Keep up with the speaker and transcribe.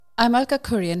I'm Alka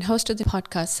Kurian, host of the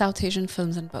podcast South Asian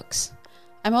Films and Books.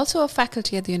 I'm also a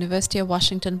faculty at the University of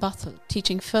Washington, Bothell,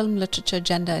 teaching film, literature,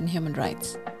 gender, and human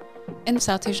rights. In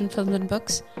South Asian Films and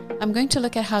Books, I'm going to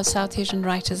look at how South Asian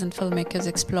writers and filmmakers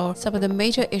explore some of the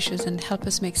major issues and help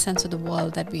us make sense of the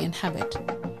world that we inhabit.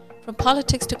 From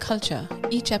politics to culture,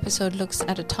 each episode looks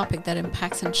at a topic that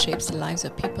impacts and shapes the lives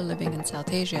of people living in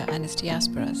South Asia and its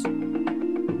diasporas.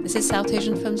 This is South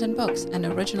Asian Films and Books, an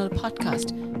original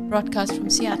podcast broadcast from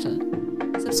Seattle.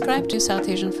 Subscribe to South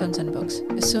Asian Films and Books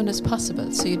as soon as possible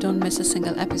so you don't miss a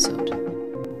single episode.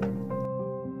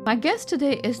 My guest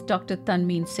today is Dr.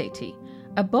 Tanmeet Sethi,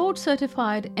 a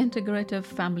board-certified integrative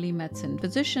family medicine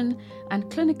physician and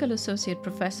clinical associate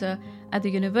professor at the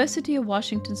University of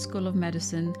Washington School of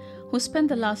Medicine, who spent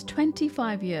the last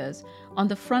 25 years on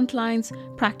the front lines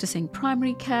practicing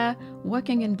primary care,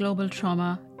 working in global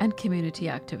trauma, and community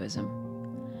activism.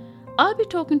 I'll be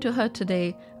talking to her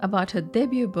today about her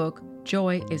debut book,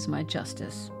 Joy is My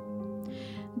Justice.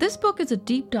 This book is a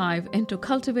deep dive into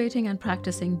cultivating and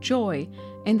practicing joy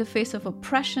in the face of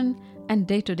oppression and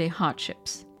day-to-day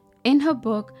hardships. In her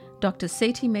book, Dr.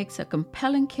 Sethi makes a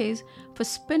compelling case for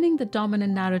spinning the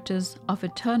dominant narratives of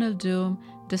eternal doom,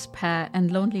 despair,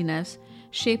 and loneliness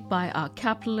shaped by our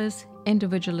capitalist,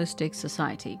 individualistic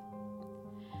society.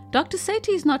 Dr.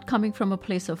 Sethi is not coming from a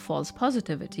place of false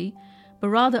positivity, but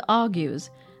rather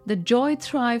argues that joy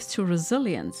thrives through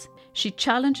resilience. She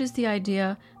challenges the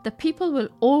idea that people will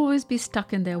always be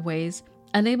stuck in their ways,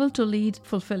 unable to lead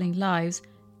fulfilling lives,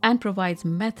 and provides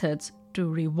methods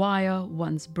to rewire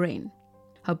one's brain.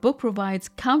 Her book provides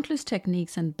countless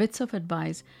techniques and bits of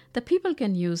advice that people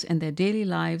can use in their daily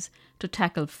lives to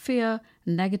tackle fear,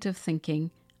 negative thinking,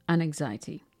 and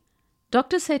anxiety.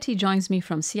 Dr. Sethi joins me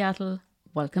from Seattle.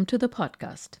 Welcome to the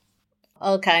podcast.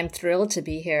 Alka, I'm thrilled to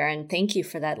be here, and thank you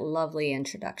for that lovely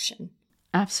introduction.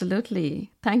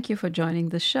 Absolutely. Thank you for joining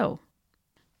the show.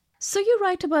 So you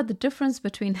write about the difference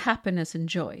between happiness and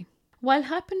joy. While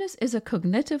happiness is a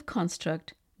cognitive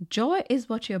construct, joy is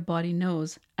what your body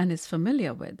knows and is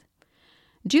familiar with.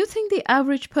 Do you think the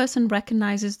average person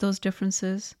recognizes those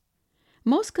differences?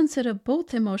 Most consider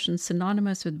both emotions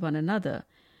synonymous with one another,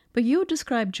 but you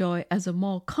describe joy as a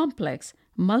more complex,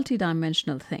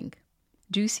 multidimensional thing.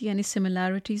 Do you see any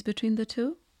similarities between the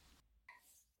two?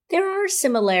 There are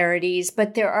similarities,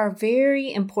 but there are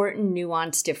very important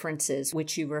nuanced differences,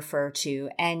 which you refer to.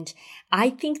 And I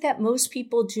think that most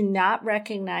people do not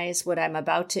recognize what I'm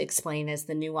about to explain as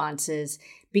the nuances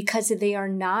because they are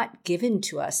not given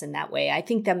to us in that way. I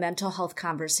think the mental health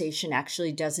conversation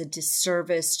actually does a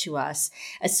disservice to us,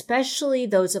 especially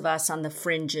those of us on the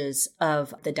fringes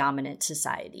of the dominant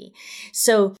society.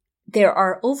 So there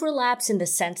are overlaps in the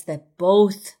sense that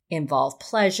both involve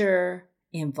pleasure,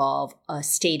 involve a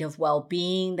state of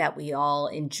well-being that we all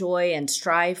enjoy and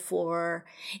strive for,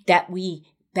 that we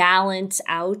balance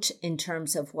out in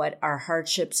terms of what our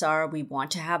hardships are. We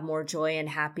want to have more joy and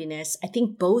happiness. I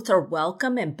think both are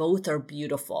welcome and both are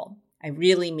beautiful. I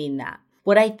really mean that.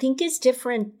 What I think is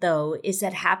different, though, is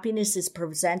that happiness is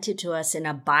presented to us in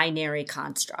a binary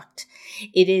construct.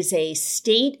 It is a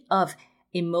state of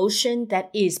emotion that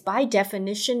is, by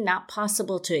definition, not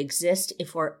possible to exist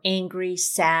if we're angry,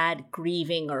 sad,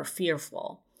 grieving, or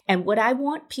fearful. And what I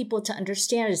want people to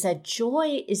understand is that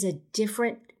joy is a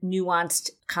different, nuanced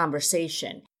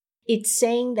conversation. It's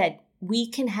saying that we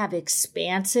can have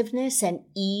expansiveness and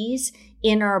ease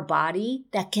in our body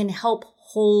that can help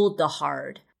hold the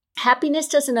hard. Happiness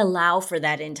doesn't allow for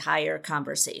that entire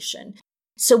conversation.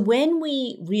 So when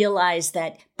we realize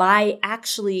that by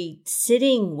actually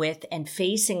sitting with and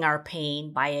facing our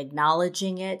pain, by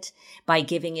acknowledging it, by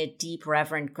giving it deep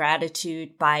reverent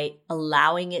gratitude, by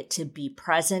allowing it to be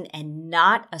present and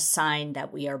not a sign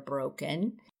that we are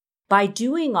broken, by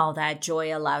doing all that,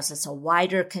 joy allows us a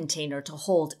wider container to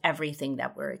hold everything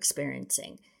that we're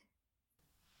experiencing.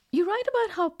 You write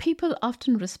about how people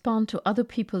often respond to other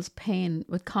people's pain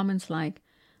with comments like,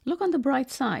 "Look on the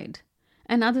bright side,"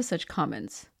 and other such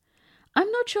comments.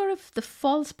 I'm not sure if the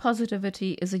false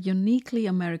positivity is a uniquely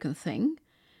American thing,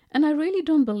 and I really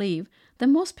don't believe that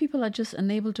most people are just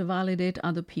unable to validate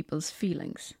other people's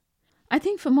feelings. I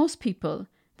think for most people,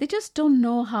 they just don't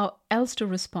know how else to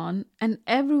respond, and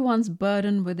everyone's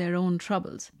burdened with their own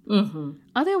troubles.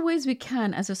 Are there ways we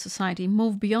can, as a society,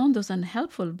 move beyond those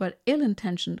unhelpful but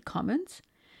ill-intentioned comments?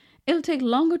 It'll take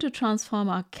longer to transform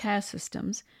our care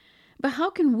systems, but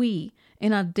how can we,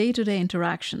 in our day-to-day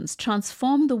interactions,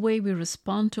 transform the way we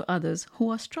respond to others who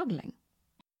are struggling?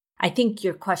 I think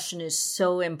your question is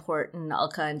so important,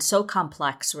 Alka, and so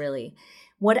complex, really.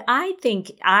 What I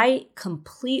think, I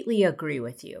completely agree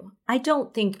with you. I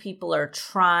don't think people are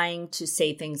trying to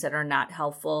say things that are not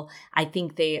helpful. I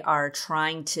think they are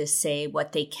trying to say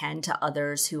what they can to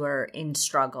others who are in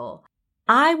struggle.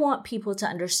 I want people to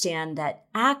understand that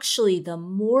actually the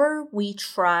more we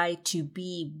try to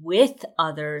be with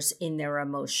others in their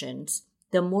emotions,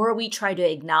 the more we try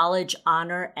to acknowledge,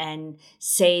 honor, and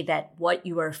say that what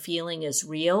you are feeling is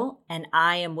real and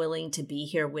I am willing to be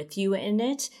here with you in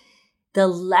it, the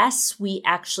less we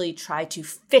actually try to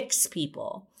fix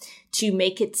people, to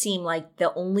make it seem like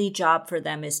the only job for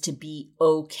them is to be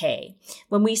okay.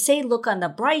 When we say look on the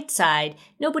bright side,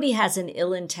 nobody has an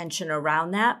ill intention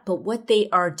around that, but what they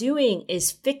are doing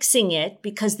is fixing it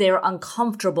because they're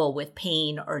uncomfortable with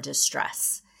pain or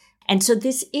distress. And so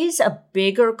this is a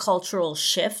bigger cultural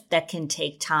shift that can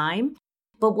take time.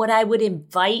 But what I would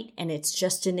invite, and it's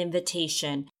just an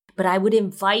invitation, but I would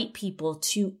invite people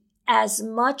to, as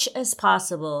much as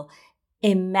possible,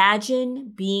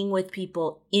 imagine being with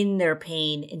people in their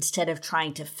pain instead of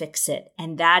trying to fix it.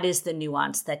 And that is the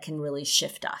nuance that can really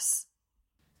shift us.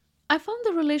 I found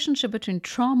the relationship between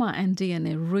trauma and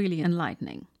DNA really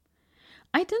enlightening.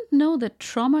 I didn't know that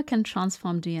trauma can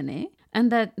transform DNA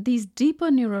and that these deeper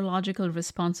neurological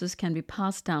responses can be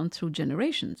passed down through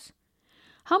generations.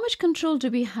 How much control do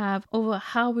we have over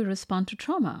how we respond to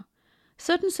trauma?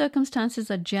 Certain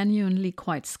circumstances are genuinely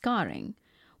quite scarring,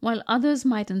 while others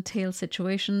might entail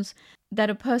situations that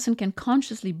a person can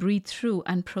consciously breathe through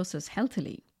and process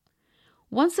healthily.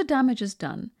 Once the damage is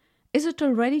done, is it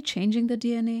already changing the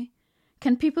DNA?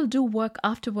 Can people do work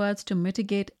afterwards to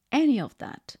mitigate any of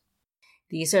that?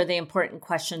 These are the important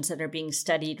questions that are being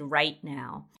studied right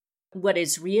now. What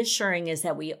is reassuring is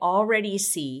that we already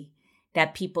see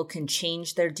that people can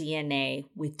change their DNA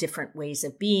with different ways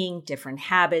of being, different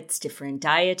habits, different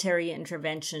dietary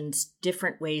interventions,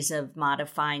 different ways of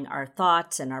modifying our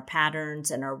thoughts and our patterns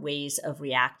and our ways of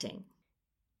reacting.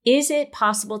 Is it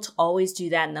possible to always do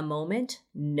that in the moment?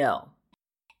 No.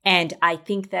 And I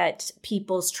think that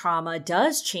people's trauma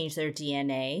does change their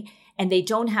DNA, and they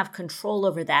don't have control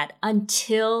over that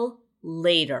until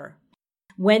later,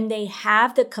 when they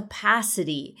have the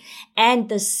capacity and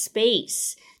the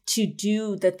space to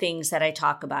do the things that I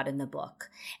talk about in the book.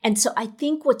 And so I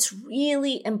think what's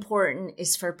really important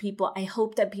is for people, I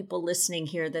hope that people listening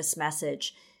hear this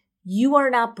message. You are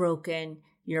not broken.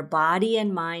 Your body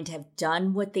and mind have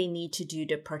done what they need to do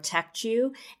to protect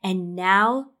you. And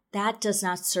now that does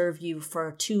not serve you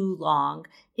for too long.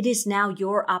 It is now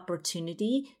your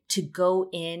opportunity to go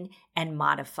in and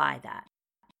modify that.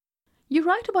 You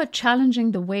write about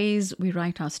challenging the ways we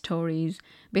write our stories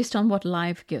based on what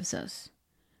life gives us.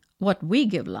 What we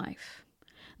give life.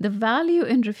 The value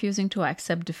in refusing to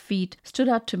accept defeat stood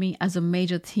out to me as a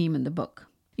major theme in the book.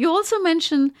 You also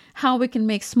mention how we can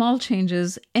make small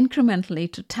changes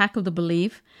incrementally to tackle the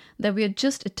belief that we are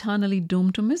just eternally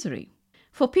doomed to misery.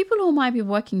 For people who might be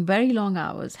working very long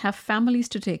hours, have families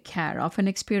to take care of, and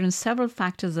experience several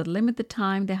factors that limit the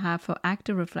time they have for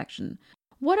active reflection,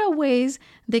 what are ways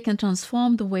they can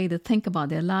transform the way they think about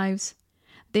their lives?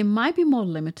 They might be more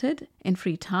limited in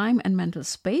free time and mental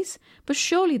space, but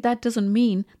surely that doesn't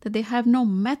mean that they have no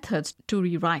methods to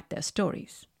rewrite their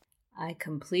stories. I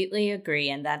completely agree,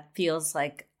 and that feels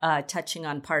like touching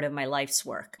on part of my life's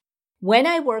work. When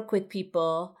I work with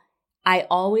people, I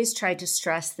always try to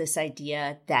stress this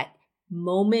idea that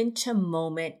moment to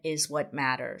moment is what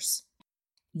matters.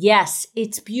 Yes,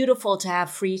 it's beautiful to have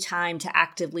free time to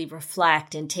actively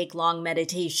reflect and take long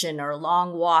meditation or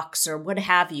long walks or what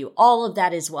have you. All of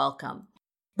that is welcome.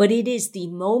 But it is the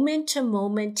moment to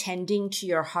moment tending to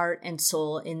your heart and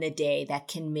soul in the day that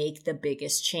can make the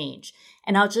biggest change.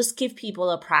 And I'll just give people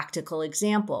a practical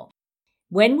example.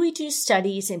 When we do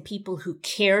studies in people who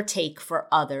caretake for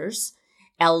others,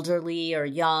 elderly or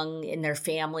young in their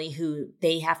family who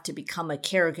they have to become a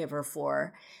caregiver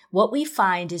for, what we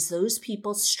find is those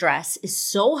people's stress is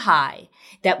so high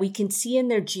that we can see in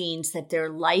their genes that their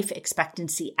life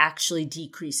expectancy actually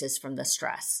decreases from the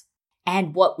stress.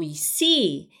 And what we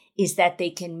see is that they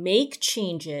can make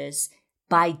changes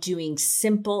by doing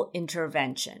simple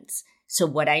interventions. So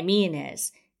what I mean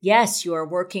is, yes, you are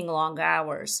working long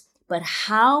hours, but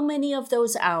how many of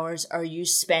those hours are you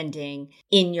spending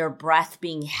in your breath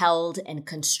being held and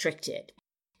constricted?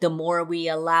 The more we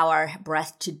allow our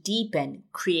breath to deepen,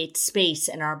 create space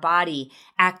in our body,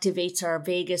 activates our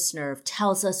vagus nerve,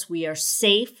 tells us we are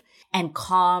safe, and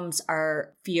calms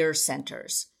our fear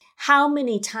centers. How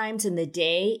many times in the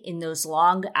day, in those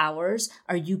long hours,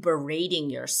 are you berating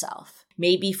yourself?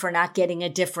 Maybe for not getting a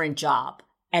different job,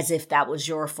 as if that was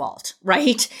your fault,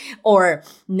 right? Or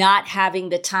not having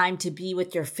the time to be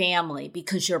with your family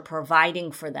because you're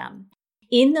providing for them.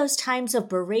 In those times of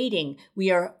berating,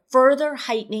 we are further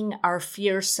heightening our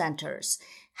fear centers.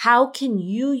 How can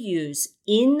you use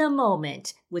in the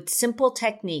moment with simple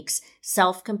techniques,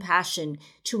 self-compassion,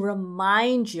 to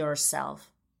remind yourself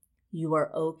you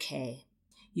are okay,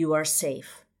 you are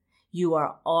safe, you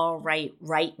are all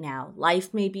right now.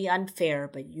 Life may be unfair,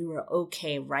 but you are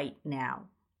okay right now.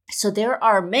 So there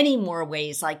are many more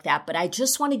ways like that, but I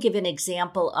just want to give an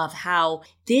example of how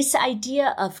this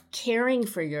idea of caring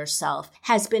for yourself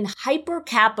has been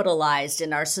hyper-capitalized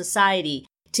in our society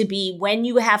to be when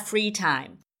you have free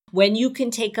time, when you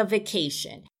can take a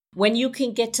vacation, when you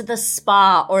can get to the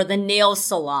spa or the nail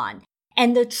salon.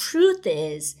 And the truth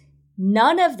is,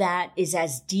 none of that is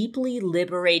as deeply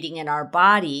liberating in our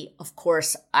body. Of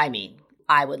course, I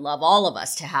would love all of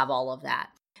us to have all of that.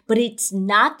 But it's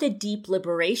not the deep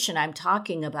liberation I'm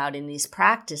talking about in these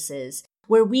practices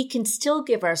where we can still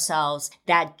give ourselves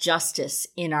that justice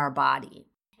in our body.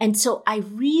 And so I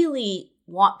really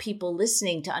want people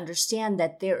listening to understand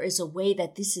that there is a way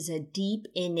that this is a deep,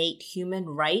 innate human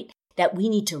right that we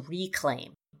need to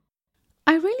reclaim.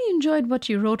 I really enjoyed what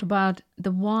you wrote about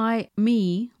the why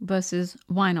me versus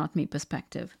why not me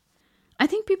perspective. I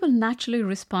think people naturally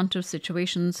respond to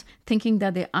situations thinking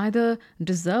that they either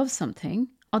deserve something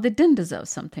or they didn't deserve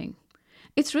something.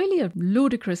 It's really a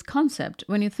ludicrous concept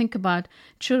when you think about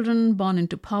children born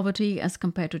into poverty as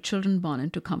compared to children born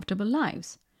into comfortable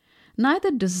lives. Neither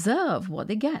deserve what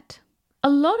they get. A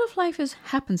lot of life is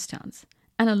happenstance,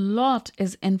 and a lot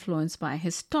is influenced by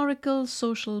historical,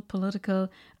 social, political,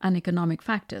 and economic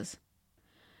factors.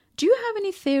 Do you have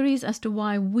any theories as to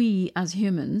why we, as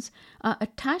humans, are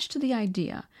attached to the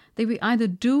idea that we either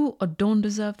do or don't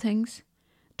deserve things?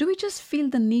 Do we just feel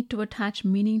the need to attach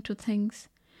meaning to things?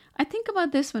 I think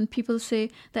about this when people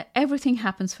say that everything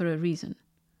happens for a reason.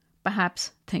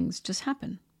 Perhaps things just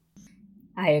happen.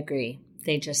 I agree.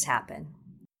 They just happen.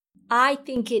 I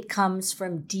think it comes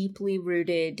from deeply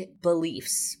rooted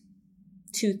beliefs.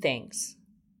 Two things.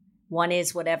 One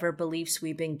is whatever beliefs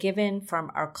we've been given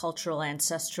from our cultural,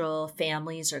 ancestral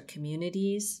families or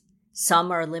communities.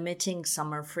 Some are limiting,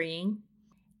 some are freeing.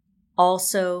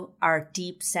 Also, our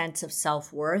deep sense of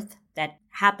self-worth that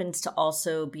happens to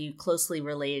also be closely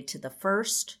related to the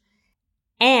first.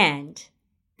 And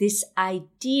this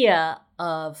idea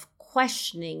of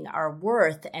questioning our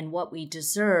worth and what we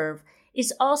deserve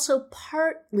is also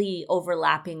partly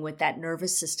overlapping with that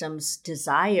nervous system's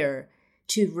desire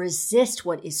to resist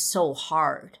what is so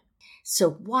hard. So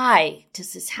why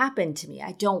does this happen to me?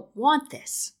 I don't want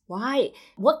this. Why?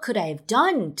 What could I have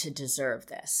done to deserve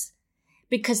this?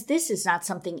 Because this is not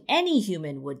something any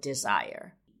human would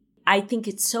desire. I think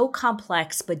it's so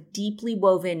complex, but deeply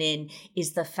woven in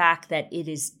is the fact that it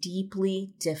is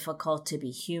deeply difficult to be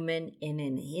human in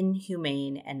an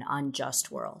inhumane and unjust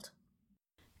world.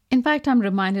 In fact, I'm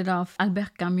reminded of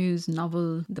Albert Camus'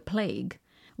 novel, The Plague,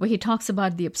 where he talks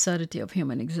about the absurdity of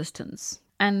human existence.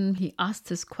 And he asks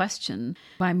this question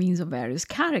by means of various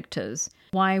characters,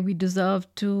 why we deserve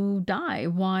to die,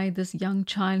 why this young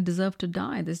child deserved to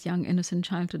die, this young innocent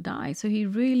child to die. So he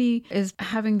really is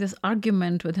having this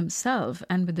argument with himself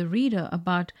and with the reader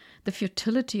about the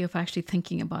futility of actually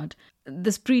thinking about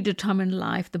this predetermined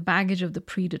life, the baggage of the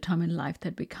predetermined life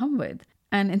that we come with.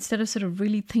 And instead of sort of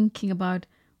really thinking about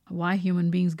why human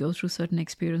beings go through certain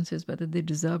experiences, whether they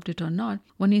deserved it or not,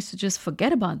 one needs to just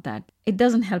forget about that. It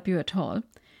doesn't help you at all.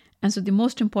 And so the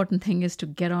most important thing is to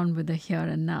get on with the here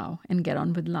and now and get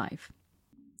on with life.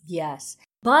 Yes.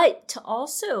 But to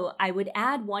also, I would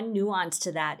add one nuance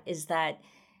to that is that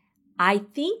I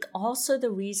think also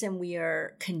the reason we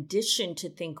are conditioned to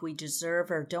think we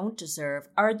deserve or don't deserve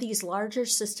are these larger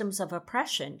systems of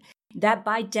oppression that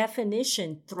by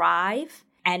definition thrive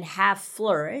and have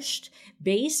flourished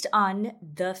based on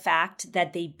the fact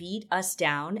that they beat us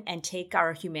down and take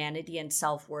our humanity and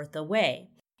self-worth away.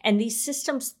 And these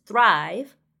systems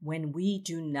thrive when we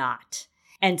do not.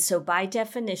 And so by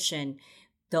definition,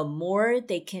 the more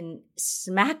they can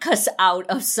smack us out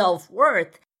of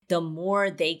self-worth, the more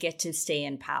they get to stay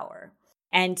in power.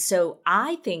 And so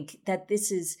I think that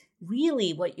this is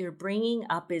really what you're bringing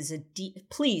up is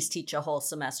please teach a whole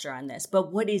semester on this,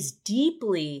 but what is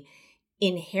deeply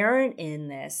inherent in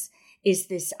this is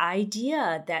this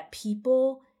idea that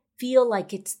people feel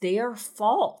like it's their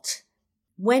fault,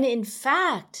 when in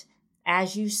fact,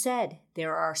 as you said,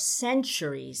 there are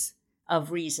centuries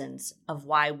of reasons of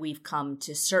why we've come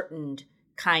to certain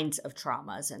kinds of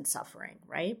traumas and suffering,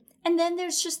 right? And then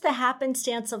there's just the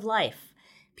happenstance of life.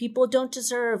 People don't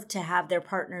deserve to have their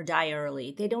partner die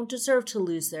early. They don't deserve to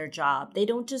lose their job. They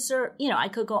don't deserve, I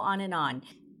could go on and on.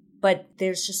 But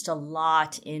there's just a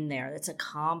lot in there. It's a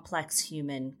complex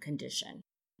human condition.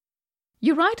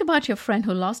 You write about your friend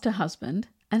who lost her husband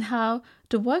and how,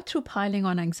 to work through piling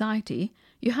on anxiety,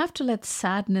 you have to let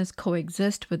sadness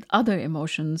coexist with other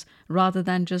emotions rather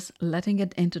than just letting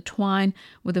it intertwine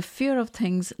with the fear of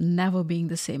things never being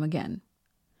the same again.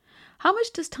 How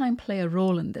much does time play a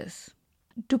role in this?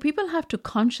 Do people have to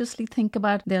consciously think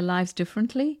about their lives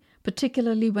differently,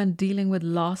 particularly when dealing with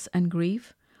loss and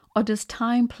grief? Or does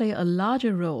time play a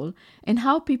larger role in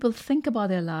how people think about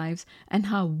their lives and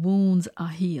how wounds are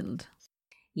healed?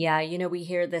 Yeah, we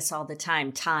hear this all the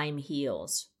time. Time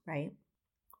heals, right?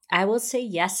 I will say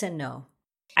yes and no.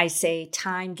 I say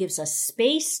time gives us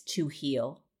space to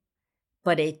heal,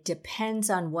 but it depends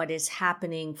on what is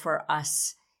happening for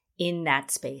us in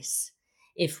that space.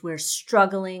 If we're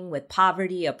struggling with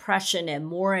poverty, oppression, and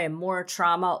more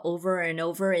trauma over and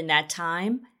over in that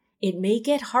time, it may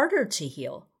get harder to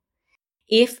heal.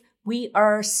 If we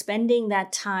are spending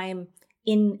that time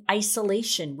in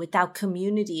isolation without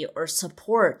community or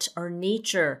support or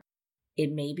nature, it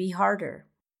may be harder.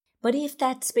 But if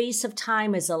that space of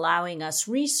time is allowing us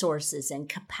resources and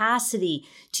capacity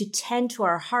to tend to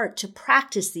our heart, to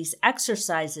practice these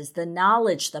exercises, the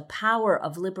knowledge, the power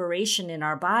of liberation in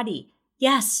our body,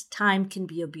 yes, time can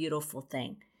be a beautiful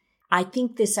thing. I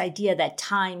think this idea that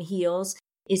time heals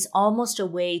is almost a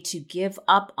way to give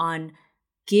up on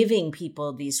giving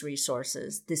people these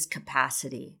resources, this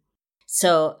capacity.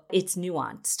 So it's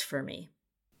nuanced for me.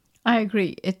 I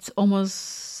agree. It almost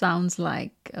sounds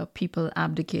like people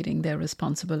abdicating their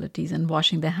responsibilities and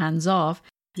washing their hands off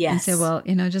and say, well,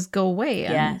 just go away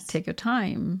and take your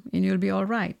time and you'll be all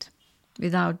right,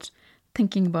 without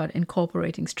thinking about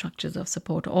incorporating structures of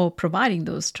support or providing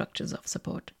those structures of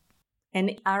support.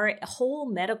 And our whole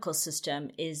medical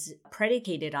system is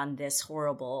predicated on this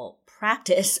horrible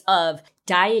practice of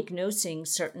diagnosing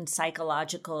certain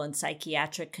psychological and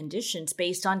psychiatric conditions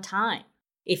based on time.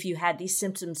 If you had these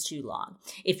symptoms too long,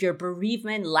 if your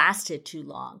bereavement lasted too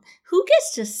long, who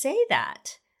gets to say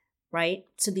that, right?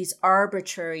 So these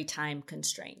arbitrary time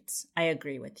constraints. I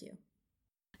agree with you.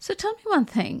 So tell me one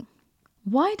thing.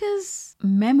 Why does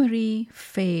memory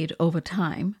fade over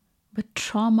time, but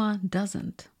trauma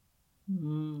doesn't?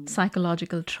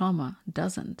 Psychological trauma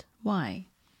doesn't. Why?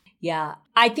 Yeah,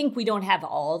 I think we don't have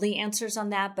all the answers on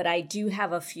that, but I do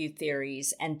have a few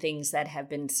theories and things that have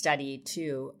been studied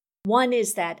too. One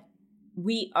is that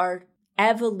we are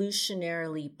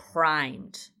evolutionarily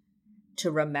primed to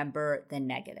remember the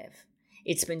negative.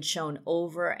 It's been shown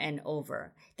over and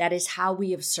over. That is how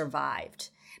we have survived.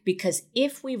 Because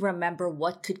if we remember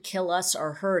what could kill us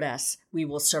or hurt us, we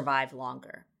will survive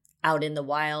longer. Out in the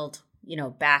wild,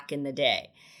 back in the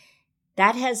day.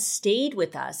 That has stayed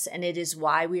with us, and it is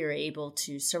why we are able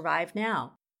to survive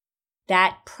now.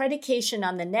 That predication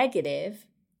on the negative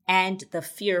and the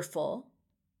fearful,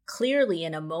 clearly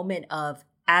in a moment of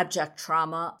abject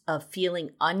trauma, of feeling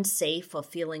unsafe, of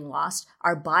feeling lost,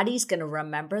 our body's going to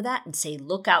remember that and say,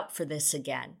 look out for this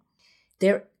again.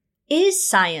 There is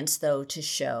science, though, to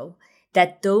show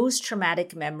that those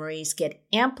traumatic memories get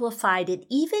amplified and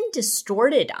even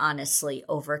distorted, honestly,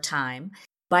 over time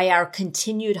by our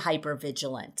continued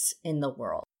hypervigilance in the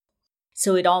world.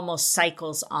 So it almost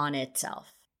cycles on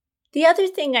itself. The other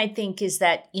thing I think is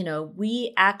that,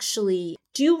 we actually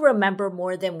do remember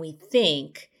more than we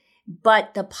think,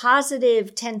 but the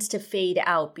positive tends to fade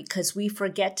out because we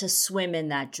forget to swim in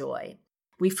that joy.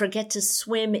 We forget to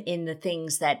swim in the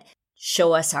things that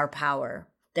show us our power,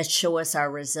 that show us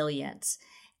our resilience.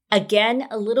 Again,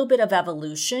 a little bit of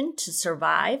evolution to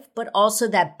survive, but also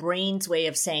that brain's way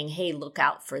of saying, hey, look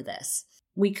out for this.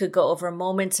 We could go over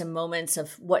moments and moments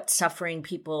of what suffering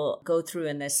people go through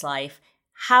in this life.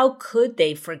 How could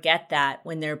they forget that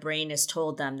when their brain has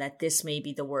told them that this may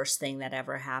be the worst thing that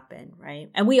ever happened, right?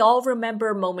 And we all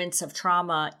remember moments of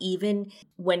trauma, even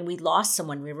when we lost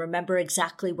someone. We remember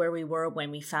exactly where we were when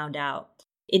we found out.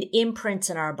 It imprints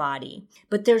in our body.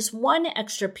 But there's one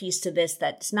extra piece to this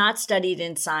that's not studied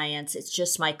in science. It's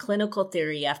just my clinical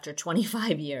theory after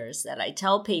 25 years that I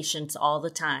tell patients all the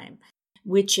time,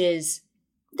 which is,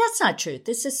 that's not true.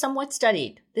 This is somewhat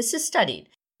studied. This is studied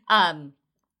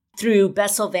through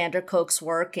Bessel van der Kolk's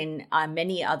work and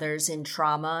many others in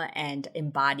trauma and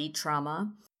embodied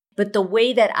trauma. But the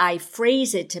way that I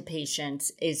phrase it to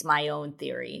patients is my own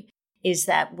theory, is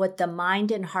that what the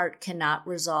mind and heart cannot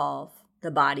resolve,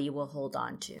 the body will hold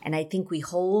on to. And I think we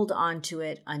hold on to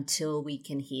it until we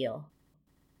can heal.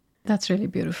 That's really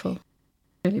beautiful.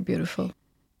 Really beautiful.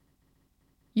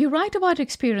 You write about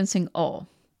experiencing awe.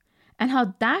 and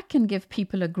how that can give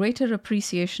people a greater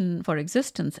appreciation for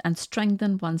existence and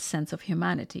strengthen one's sense of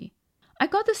humanity. I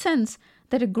got the sense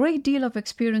that a great deal of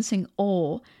experiencing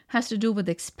awe has to do with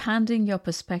expanding your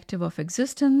perspective of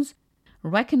existence,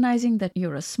 recognizing that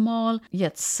you're a small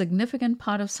yet significant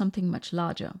part of something much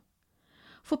larger.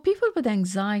 For people with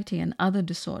anxiety and other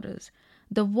disorders,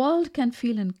 the world can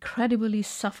feel incredibly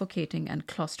suffocating and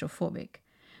claustrophobic,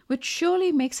 which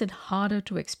surely makes it harder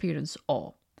to experience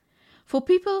awe. For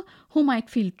people who might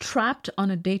feel trapped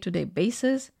on a day-to-day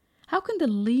basis, how can they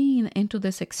lean into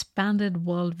this expanded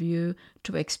worldview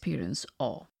to experience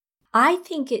awe? I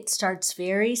think it starts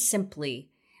very simply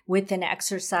with an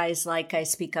exercise like I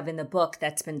speak of in the book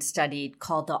that's been studied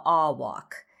called the awe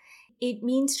walk. It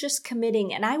means just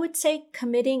committing. And I would say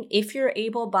committing, if you're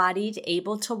able-bodied,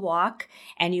 able to walk,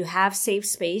 and you have safe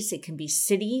space, it can be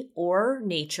city or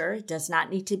nature. It does not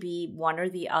need to be one or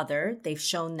the other. They've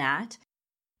shown that.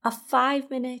 A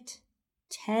 5-minute,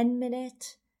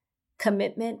 10-minute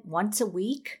commitment once a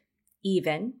week,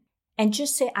 even, and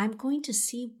just say, I'm going to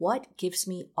see what gives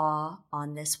me awe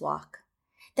on this walk.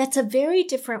 That's a very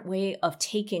different way of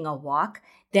taking a walk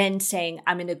than saying,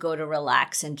 I'm going to go to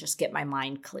relax and just get my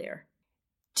mind clear.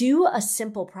 Do a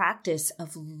simple practice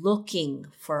of looking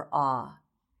for awe.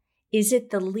 Is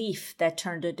it the leaf that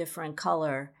turned a different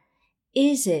color?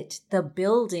 Is it the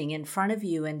building in front of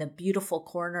you and the beautiful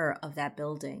corner of that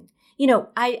building?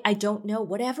 I don't know.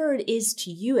 Whatever it is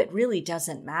to you, it really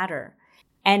doesn't matter.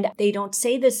 And they don't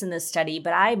say this in the study,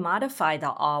 but I modify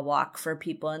the awe walk for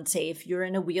people and say, if you're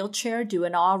in a wheelchair, do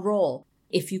an awe roll.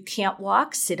 If you can't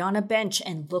walk, sit on a bench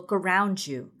and look around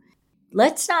you.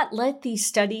 Let's not let these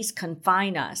studies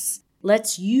confine us.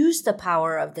 Let's use the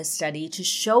power of the study to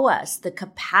show us the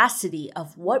capacity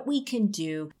of what we can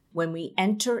do when we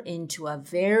enter into a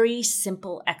very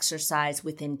simple exercise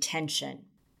with intention.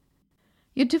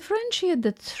 You differentiate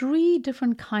the 3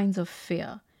 different kinds of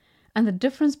fear and the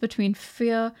difference between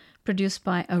fear produced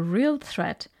by a real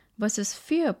threat versus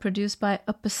fear produced by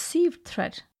a perceived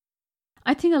threat.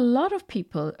 I think a lot of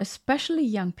people, especially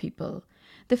young people,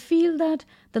 they feel that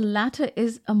the latter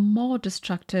is a more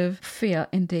destructive fear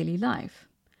in daily life.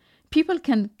 People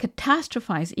can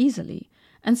catastrophize easily,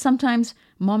 and sometimes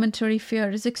momentary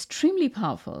fear is extremely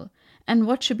powerful, and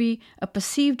what should be a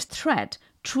perceived threat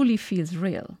truly feels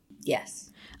real.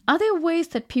 Yes. Are there ways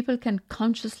that people can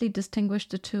consciously distinguish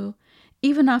the two,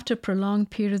 even after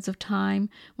prolonged periods of time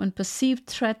when perceived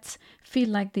threats feel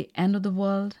like the end of the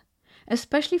world?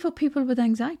 Especially for people with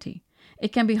anxiety,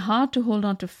 it can be hard to hold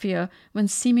on to fear when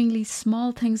seemingly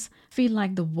small things feel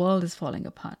like the world is falling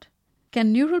apart.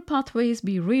 Can neural pathways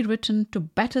be rewritten to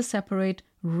better separate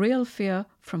real fear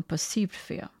from perceived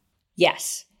fear?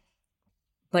 Yes,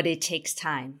 but it takes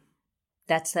time.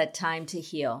 That's that time to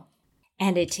heal.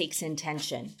 And it takes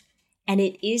intention. And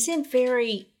it isn't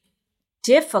very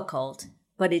difficult,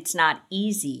 but it's not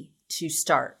easy to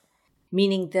start.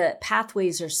 Meaning the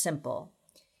pathways are simple.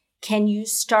 Can you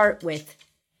start with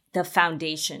the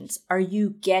foundations? Are you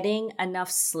getting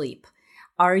enough sleep?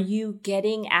 Are you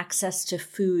getting access to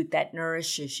food that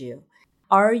nourishes you?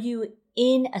 Are you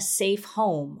in a safe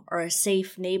home or a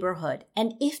safe neighborhood?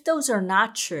 And if those are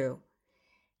not true,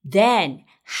 then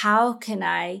how can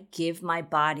I give my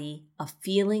body a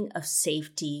feeling of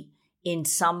safety in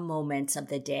some moments of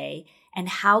the day? And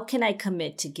how can I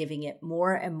commit to giving it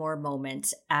more and more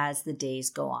moments as the days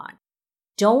go on?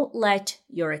 Don't let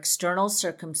your external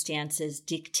circumstances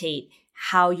dictate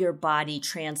how your body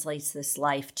translates this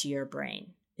life to your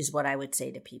brain, is what I would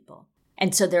say to people.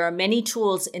 And so there are many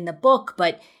tools in the book,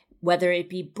 but whether it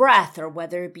be breath or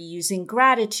whether it be using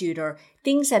gratitude or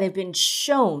things that have been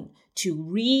shown to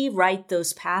rewrite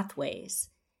those pathways,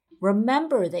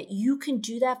 remember that you can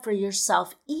do that for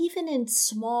yourself even in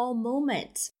small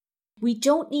moments. We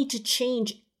don't need to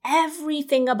change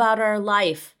everything about our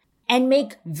life and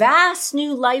make vast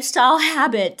new lifestyle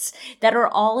habits that are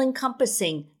all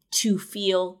encompassing to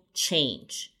feel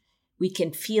change. We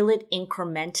can feel it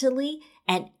incrementally,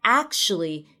 and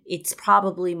actually it's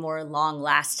probably more long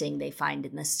lasting, they find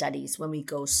in the studies, when we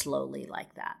go slowly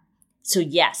like that. So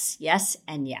yes, yes,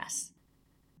 and yes.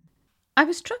 I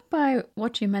was struck by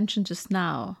what you mentioned just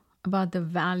now about the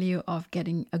value of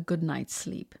getting a good night's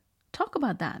sleep. Talk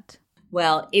about that.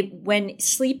 Well, when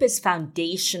sleep is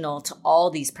foundational to all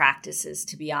these practices,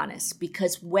 to be honest,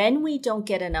 because when we don't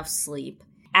get enough sleep,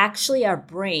 actually our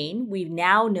brain, we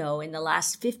now know in the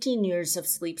last 15 years of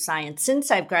sleep science, since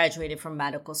I've graduated from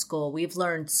medical school, we've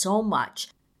learned so much.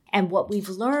 And what we've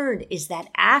learned is that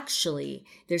actually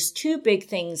there's 2 big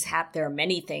things, there are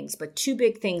many things, but 2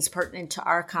 big things pertinent to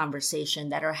our conversation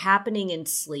that are happening in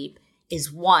sleep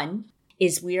is 1,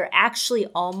 is we are actually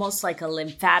almost like a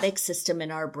lymphatic system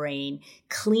in our brain,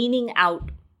 cleaning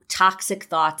out toxic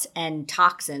thoughts and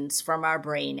toxins from our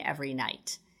brain every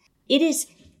night. It is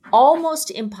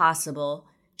almost impossible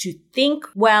to think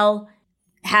well,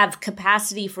 have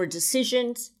capacity for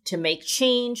decisions, to make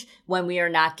change when we are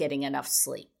not getting enough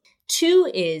sleep. 2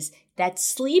 is that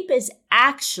sleep is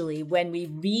actually when we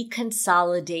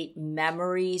reconsolidate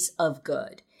memories of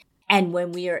good. And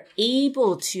when we are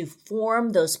able to form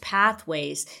those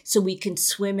pathways so we can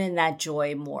swim in that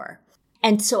joy more.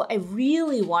 And so I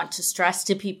really want to stress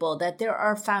to people that there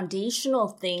are foundational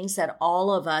things that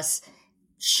all of us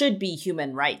should be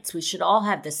human rights. We should all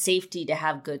have the safety to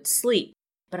have good sleep.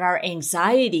 But our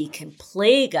anxiety can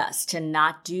plague us to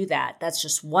not do that. That's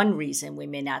just one reason we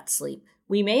may not sleep.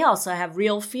 We may also have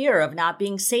real fear of not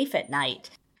being safe at night.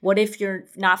 What if you're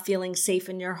not feeling safe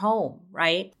in your home,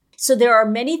 right? So there are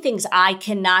many things I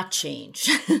cannot change.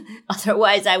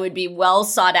 Otherwise, I would be well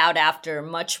sought out after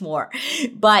much more.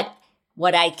 But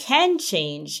what I can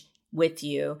change with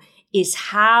you is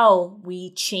how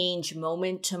we change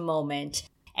moment to moment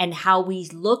and how we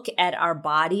look at our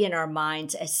body and our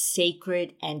minds as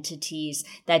sacred entities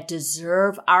that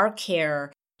deserve our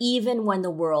care, even when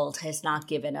the world has not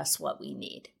given us what we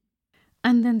need.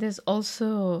 And then there's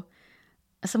also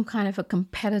some kind of a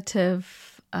competitive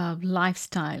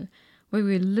lifestyle where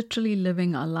we're literally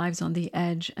living our lives on the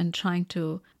edge and trying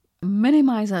to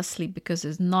minimize our sleep because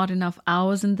there's not enough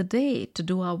hours in the day to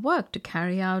do our work, to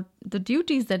carry out the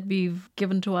duties that we've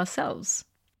given to ourselves.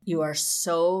 You are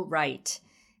so right.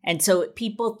 And so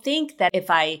people think that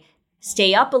if I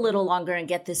stay up a little longer and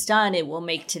get this done, it will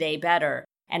make today better.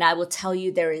 And I will tell you,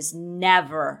 there is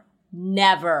never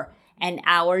an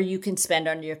hour you can spend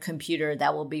on your computer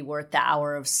that will be worth the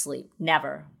hour of sleep.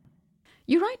 Never.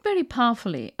 You write very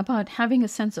powerfully about having a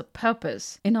sense of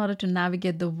purpose in order to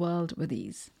navigate the world with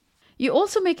ease. You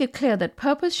also make it clear that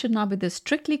purpose should not be the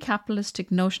strictly capitalistic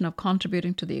notion of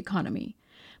contributing to the economy,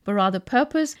 but rather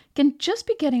purpose can just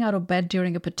be getting out of bed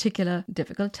during a particular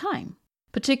difficult time,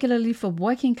 particularly for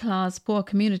working class, poor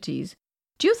communities.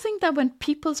 Do you think that when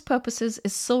people's purposes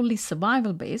is solely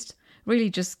survival based, really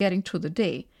just getting through the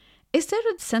day, is there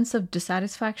a sense of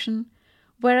dissatisfaction?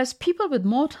 Whereas people with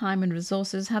more time and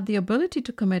resources have the ability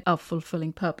to commit a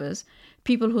fulfilling purpose,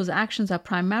 people whose actions are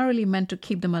primarily meant to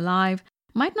keep them alive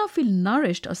might not feel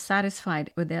nourished or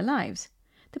satisfied with their lives.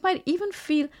 They might even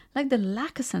feel like they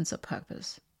lack a sense of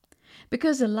purpose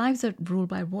because their lives are ruled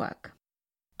by work.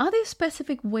 Are there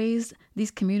specific ways these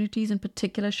communities in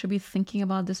particular should be thinking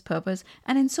about this purpose?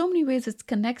 And in so many ways, it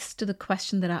connects to the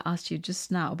question that I asked you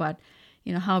just now about,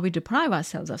 how we deprive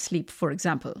ourselves of sleep, for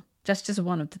example. Just as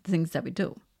one of the things that we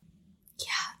do.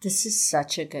 Yeah, this is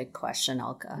such a good question,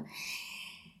 Alka.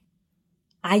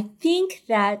 I think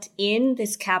that in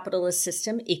this capitalist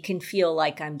system, it can feel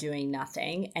like I'm doing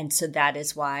nothing. And so that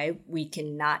is why we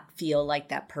cannot feel like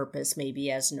that purpose may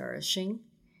be as nourishing.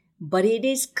 But it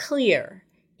is clear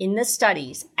in the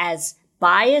studies, as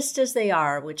biased as they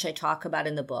are, which I talk about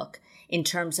in the book, in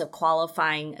terms of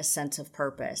qualifying a sense of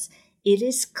purpose, it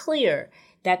is clear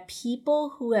that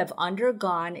people who have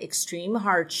undergone extreme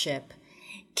hardship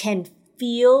can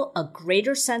feel a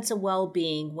greater sense of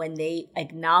well-being when they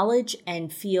acknowledge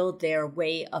and feel their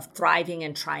way of thriving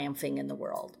and triumphing in the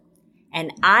world.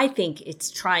 And I think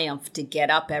it's triumph to get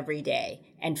up every day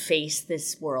and face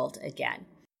this world again.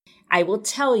 I will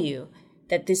tell you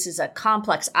that this is a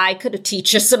complex, I could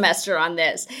teach a semester on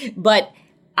this, but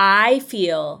I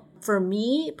feel for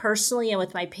me personally and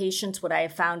with my patients, what I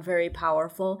have found very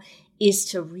powerful is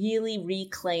to really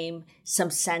reclaim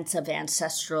some sense of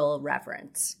ancestral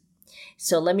reverence.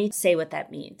 So let me say what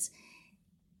that means.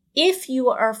 If you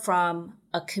are from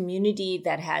a community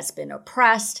that has been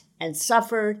oppressed and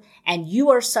suffered, and you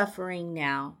are suffering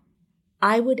now,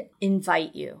 I would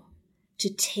invite you to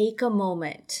take a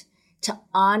moment to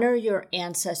honor your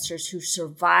ancestors who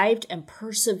survived and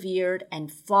persevered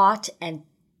and fought and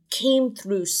came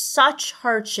through such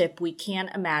hardship we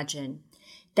can't imagine.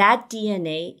 That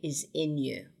DNA is in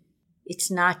you.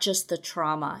 It's not just the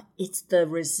trauma, it's the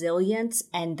resilience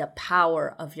and the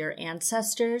power of your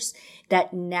ancestors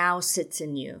that now sits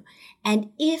in you.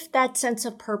 And if that sense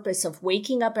of purpose of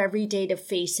waking up every day to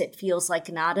face it feels like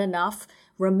not enough,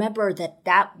 remember that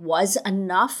that was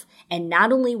enough. And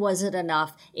not only was it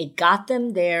enough, it got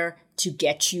them there to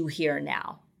get you here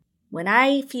now. When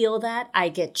I feel that, I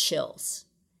get chills.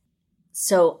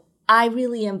 So I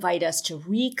really invite us to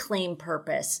reclaim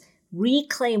purpose,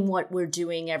 reclaim what we're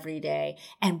doing every day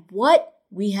and what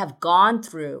we have gone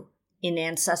through in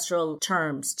ancestral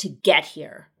terms to get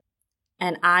here.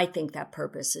 And I think that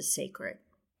purpose is sacred.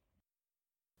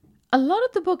 A lot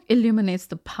of the book illuminates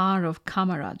the power of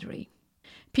camaraderie,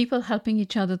 people helping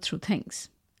each other through things.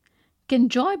 Can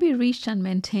joy be reached and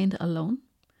maintained alone?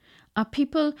 Are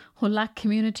people who lack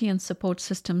community and support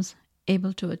systems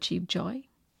able to achieve joy?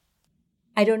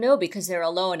 I don't know because they're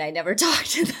alone. I never talk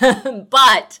to them,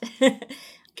 but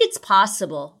it's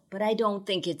possible, but I don't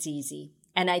think it's easy.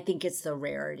 And I think it's the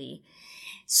rarity.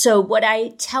 So what I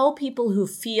tell people who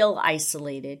feel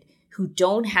isolated, who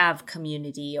don't have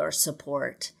community or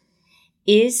support,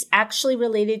 is actually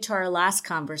related to our last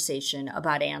conversation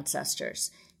about ancestors.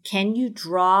 Can you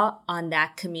draw on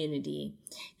that community?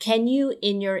 Can you,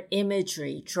 in your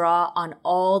imagery, draw on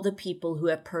all the people who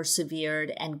have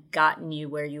persevered and gotten you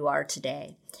where you are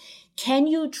today? Can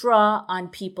you draw on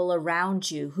people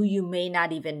around you who you may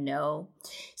not even know?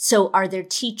 So are there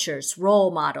teachers,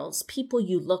 role models, people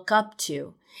you look up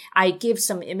to? I give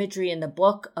some imagery in the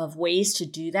book of ways to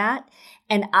do that.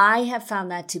 And I have found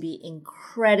that to be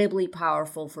incredibly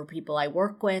powerful for people I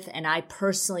work with. And I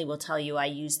personally will tell you I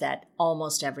use that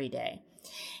almost every day.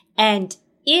 And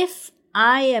if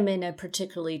I am in a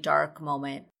particularly dark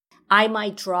moment, I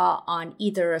might draw on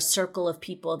either a circle of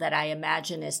people that I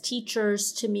imagine as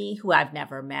teachers to me who I've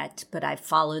never met, but I've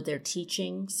followed their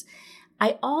teachings.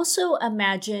 I also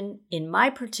imagine, in my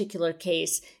particular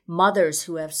case, mothers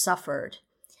who have suffered.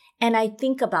 And I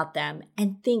think about them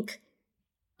and think,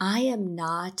 I am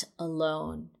not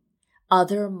alone.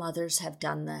 Other mothers have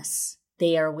done this.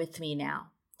 They are with me now.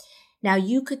 Now,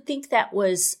 you could think that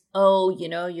was,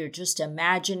 you're just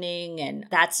imagining and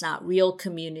that's not real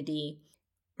community.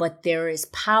 But there is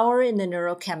power in the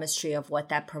neurochemistry of what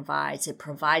that provides. It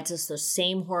provides us those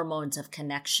same hormones of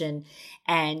connection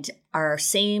and our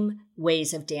same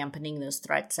ways of dampening those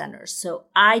threat centers. So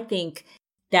I think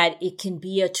that it can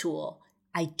be a tool.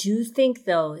 I do think,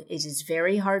 though, it is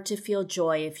very hard to feel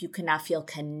joy if you cannot feel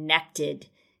connected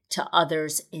to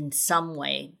others in some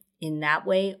way, in that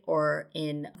way or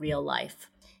in real life.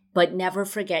 But never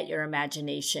forget your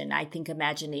imagination. I think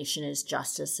imagination is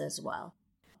justice as well.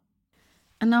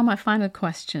 And now my final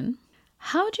question.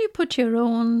 How do you put your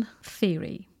own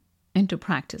theory into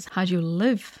practice? How do you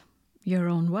live your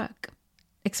own work?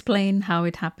 Explain how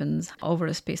it happens over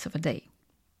a space of a day.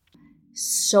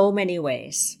 So many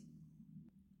ways.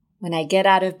 When I get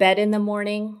out of bed in the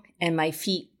morning and my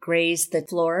feet graze the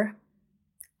floor,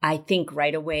 I think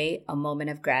right away a moment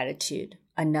of gratitude.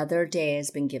 Another day has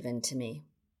been given to me.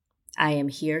 I am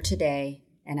here today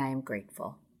and I am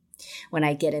grateful. When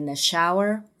I get in the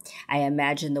shower, I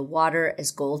imagine the water as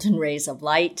golden rays of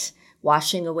light,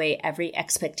 washing away every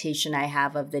expectation I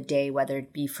have of the day, whether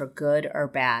it be for good or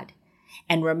bad,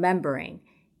 and remembering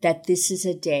that this is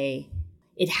a day.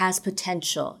 It has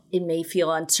potential. It may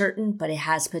feel uncertain, but it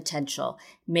has potential.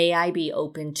 May I be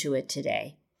open to it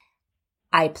today?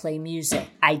 I play music.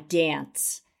 I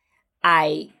dance.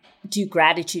 I do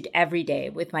gratitude every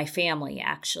day with my family,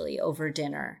 actually, over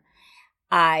dinner.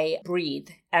 I breathe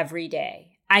every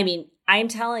day. I mean, I'm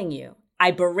telling you,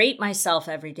 I berate myself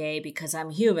every day because I'm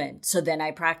human. So then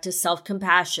I practice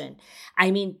self-compassion.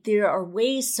 I mean, there are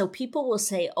ways. So people will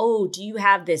say, oh, do you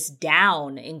have this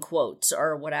down in quotes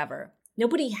or whatever?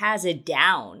 Nobody has it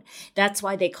down. That's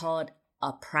why they call it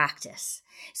a practice.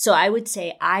 So I would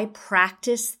say I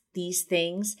practice these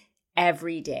things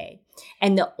every day.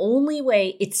 And the only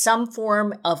way, it's some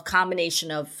form of combination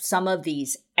of some of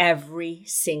these every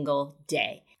single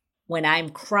day. When I'm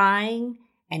crying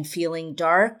and feeling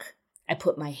dark, I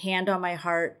put my hand on my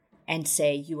heart and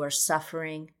say, you are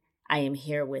suffering. I am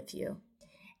here with you.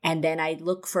 And then I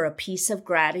look for a piece of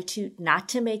gratitude, not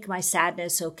to make my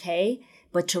sadness okay,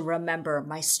 but to remember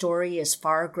my story is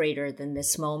far greater than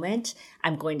this moment.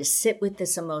 I'm going to sit with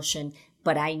this emotion,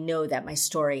 but I know that my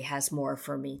story has more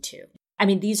for me too. I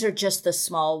mean, these are just the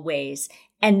small ways.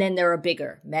 And then there are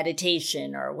bigger,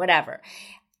 meditation or whatever.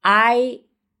 I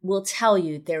will tell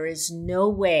you, there is no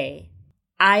way.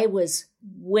 I was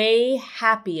way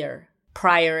happier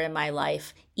prior in my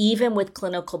life, even with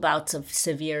clinical bouts of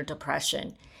severe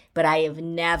depression. But I have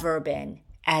never been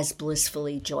as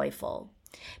blissfully joyful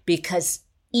because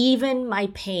even my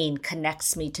pain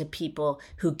connects me to people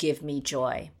who give me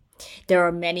joy. There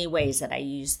are many ways that I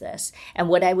use this. And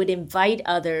what I would invite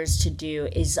others to do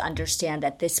is understand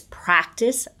that this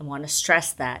practice, I want to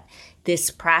stress that,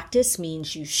 this practice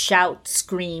means you shout,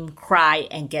 scream, cry,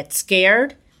 and get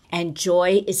scared. And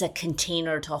joy is a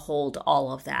container to hold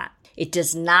all of that. It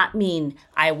does not mean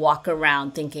I walk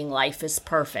around thinking life is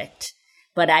perfect,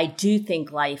 but I do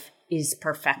think life is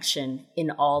perfection in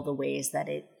all the ways that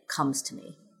it comes to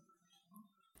me.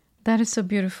 That is so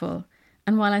beautiful.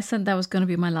 And while I said that was going to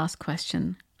be my last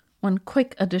question, one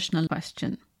quick additional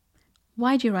question.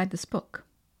 Why did you write this book?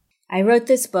 I wrote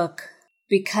this book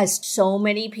because so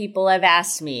many people have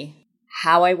asked me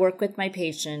how I work with my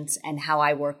patients and how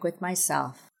I work with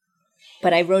myself.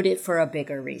 But I wrote it for a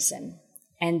bigger reason.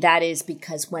 And that is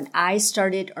because when I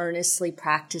started earnestly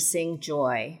practicing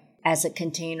joy as a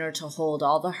container to hold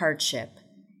all the hardship,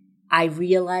 I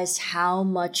realized how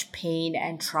much pain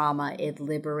and trauma it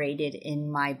liberated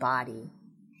in my body.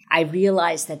 I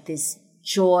realized that this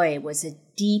joy was a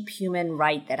deep human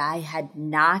right that I had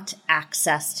not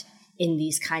accessed in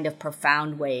these kind of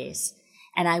profound ways.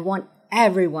 And I want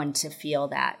everyone to feel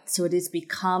that. So it has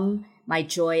become my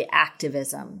joy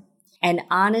activism. And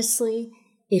honestly,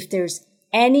 if there's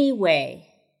any way,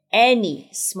 any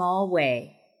small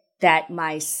way that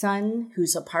my son,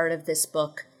 who's a part of this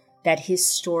book, that his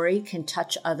story can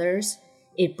touch others,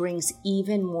 it brings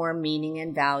even more meaning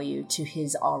and value to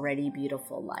his already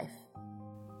beautiful life.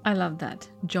 I love that.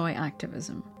 Joy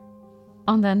activism.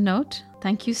 On that note,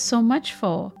 thank you so much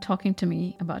for talking to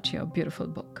me about your beautiful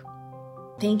book.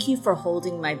 Thank you for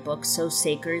holding my book so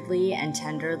sacredly and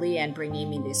tenderly and bringing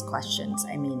me these questions.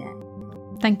 I mean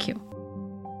it. Thank you.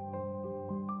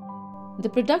 The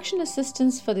production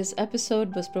assistance for this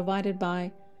episode was provided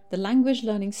by the Language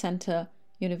Learning Center,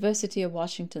 University of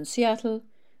Washington, Seattle,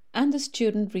 and the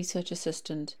student research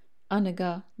assistant,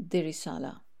 Anaga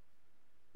Dirisala.